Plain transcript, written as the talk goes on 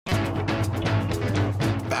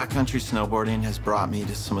Backcountry snowboarding has brought me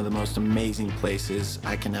to some of the most amazing places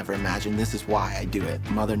I can ever imagine. This is why I do it.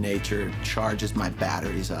 Mother Nature charges my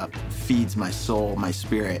batteries up, feeds my soul, my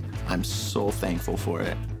spirit. I'm so thankful for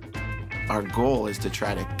it. Our goal is to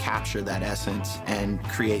try to capture that essence and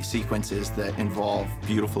create sequences that involve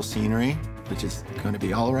beautiful scenery, which is going to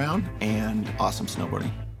be all around, and awesome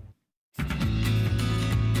snowboarding.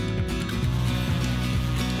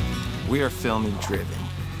 We are filming Driven,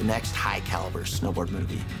 the next high-caliber snowboard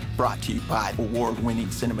movie, brought to you by award-winning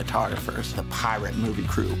cinematographers, the Pirate Movie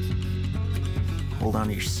Crew. Hold on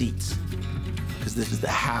to your seats, because this is the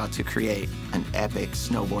how to create an epic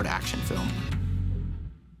snowboard action film.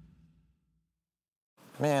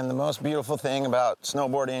 Man, the most beautiful thing about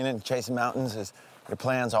snowboarding and chasing mountains is your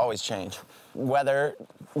plans always change. Weather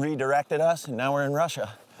redirected us, and now we're in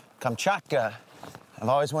Russia. Kamchatka. I've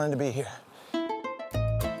always wanted to be here.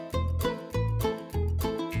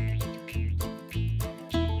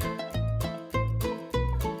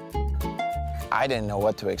 I didn't know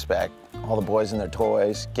what to expect. All the boys and their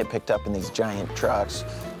toys get picked up in these giant trucks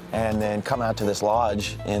and then come out to this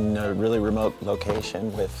lodge in a really remote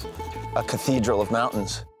location with a cathedral of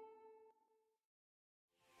mountains.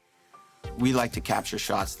 We like to capture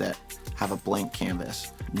shots that have a blank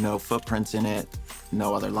canvas. No footprints in it,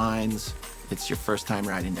 no other lines. It's your first time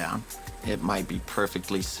riding down. It might be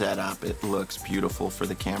perfectly set up. It looks beautiful for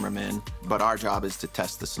the cameraman, but our job is to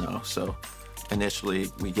test the snow. So initially,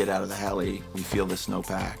 we get out of the heli, we feel the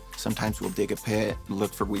snowpack. Sometimes we'll dig a pit,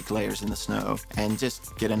 look for weak layers in the snow, and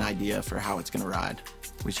just get an idea for how it's gonna ride.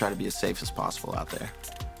 We try to be as safe as possible out there.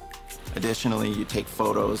 Additionally, you take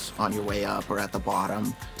photos on your way up or at the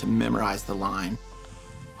bottom to memorize the line.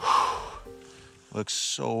 Looks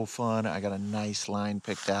so fun. I got a nice line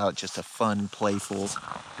picked out, just a fun, playful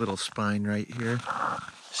little spine right here.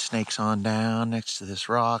 Snakes on down next to this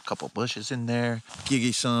rock, couple bushes in there.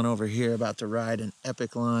 Gigi-san over here about to ride an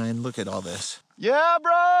epic line. Look at all this. Yeah,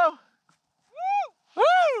 bro! Woo!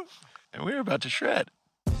 Woo! And we're about to shred.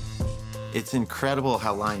 It's incredible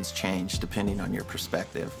how lines change depending on your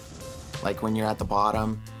perspective. Like when you're at the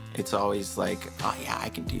bottom, it's always like, oh yeah, I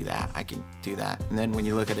can do that, I can do that. And then when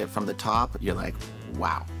you look at it from the top, you're like,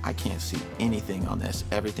 wow, I can't see anything on this.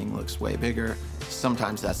 Everything looks way bigger.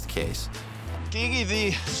 Sometimes that's the case. Gigi,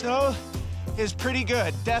 the snow is pretty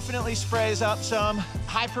good. Definitely sprays up some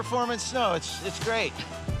high-performance snow. It's great.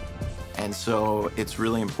 And so it's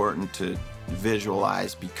really important to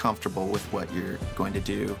visualize, be comfortable with what you're going to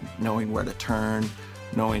do, knowing where to turn,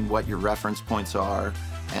 knowing what your reference points are,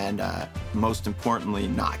 and most importantly,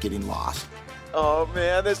 not getting lost. Oh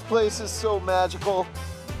man, this place is so magical.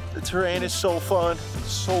 The terrain is so fun,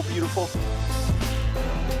 so beautiful.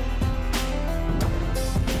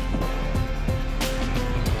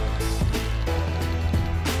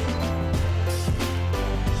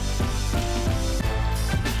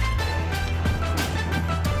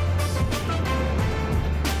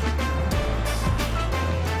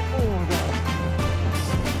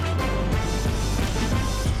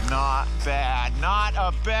 Not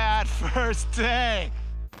a bad first day.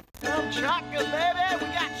 Kamchatka, baby.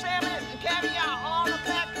 We got salmon and caviar on the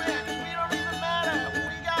back bench. We don't even matter.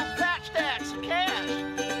 We got fat stacks of cash.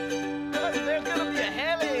 There's gonna be a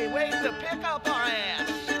heli waiting to pick up our ass.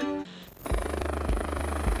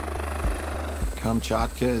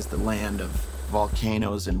 Kamchatka is the land of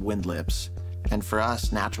volcanoes and wind lips. And for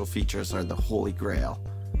us, natural features are the holy grail.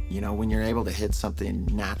 You know, when you're able to hit something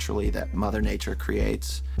naturally that Mother Nature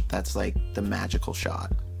creates, that's like the magical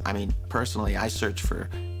shot. I mean, personally, I search for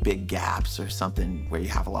big gaps or something where you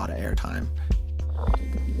have a lot of airtime.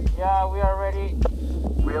 Yeah, we are ready.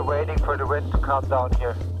 We are waiting for the wind to calm down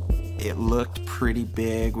here. It looked pretty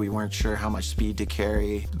big. We weren't sure how much speed to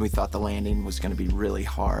carry. We thought the landing was going to be really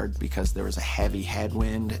hard because there was a heavy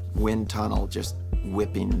headwind, wind tunnel just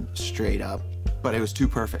whipping straight up. But it was too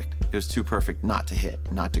perfect. It was too perfect not to hit,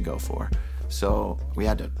 not to go for. So we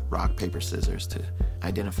had to rock, paper, scissors to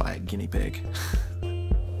identify a guinea pig. 3,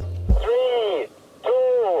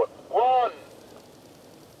 2, 1.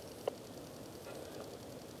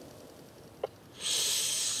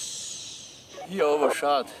 You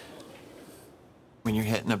overshot. When you're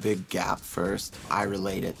hitting a big gap first, I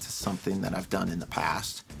relate it to something that I've done in the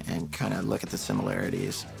past and kind of look at the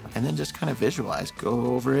similarities and then just kind of visualize, go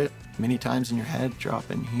over it many times in your head,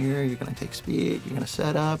 drop in here, you're gonna take speed, you're gonna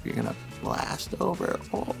set up, you're gonna blast over,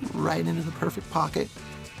 all right into the perfect pocket.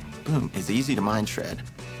 Boom, it's easy to mind shred,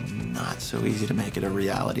 not so easy to make it a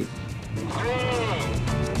reality. 3,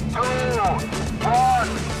 2, 1.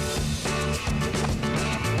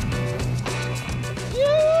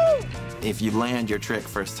 If you land your trick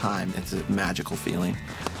first time, it's a magical feeling.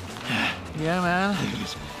 Yeah, man.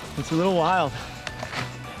 It's a little wild.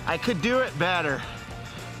 I could do it better.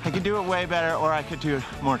 I could do it way better, or I could do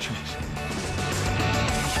more tricks.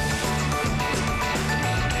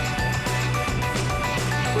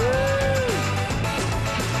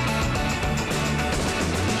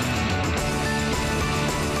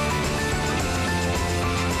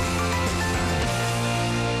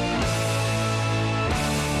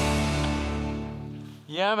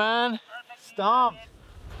 Yeah, man. Stomp.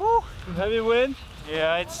 Whew. Heavy wind.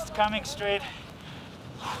 Yeah, it's coming straight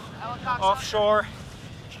offshore.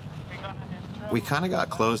 We kind of got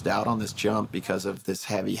closed out on this jump because of this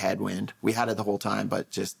heavy headwind. We had it the whole time, but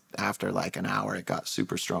just after like an hour, it got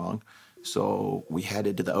super strong. So we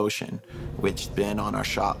headed to the ocean, which had been on our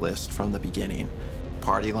shot list from the beginning.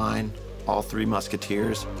 Party line, all three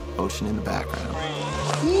musketeers, ocean in the background.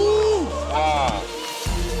 Woo! Wow.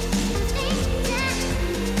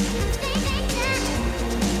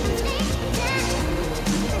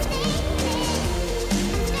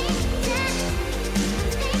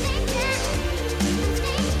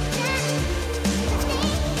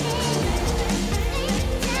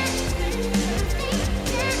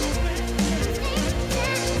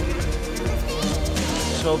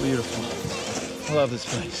 So beautiful. I love this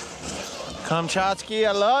place. Kamchatsky,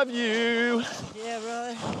 I love you. Yeah,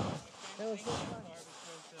 brother. That was so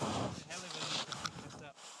fun.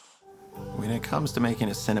 When it comes to making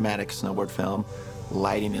a cinematic snowboard film,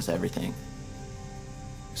 lighting is everything.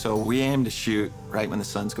 So we aim to shoot right when the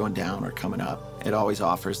sun's going down or coming up. It always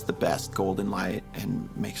offers the best golden light and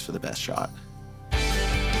makes for the best shot.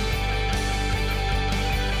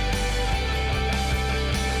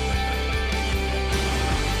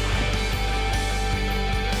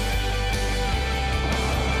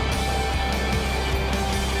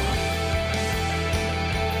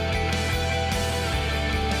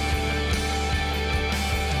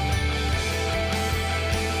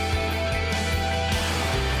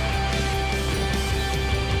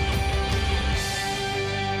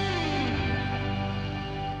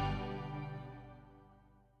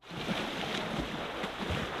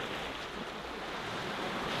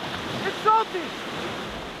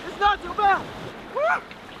 It's not too bad. Woo!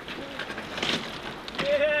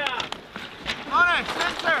 Yeah. On it,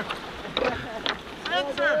 sensor.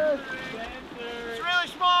 Sensor. It's really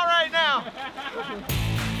small right now.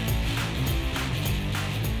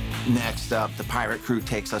 Next up, the pirate crew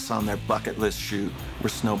takes us on their bucket list shoot. We're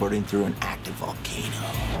snowboarding through an active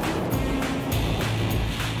volcano.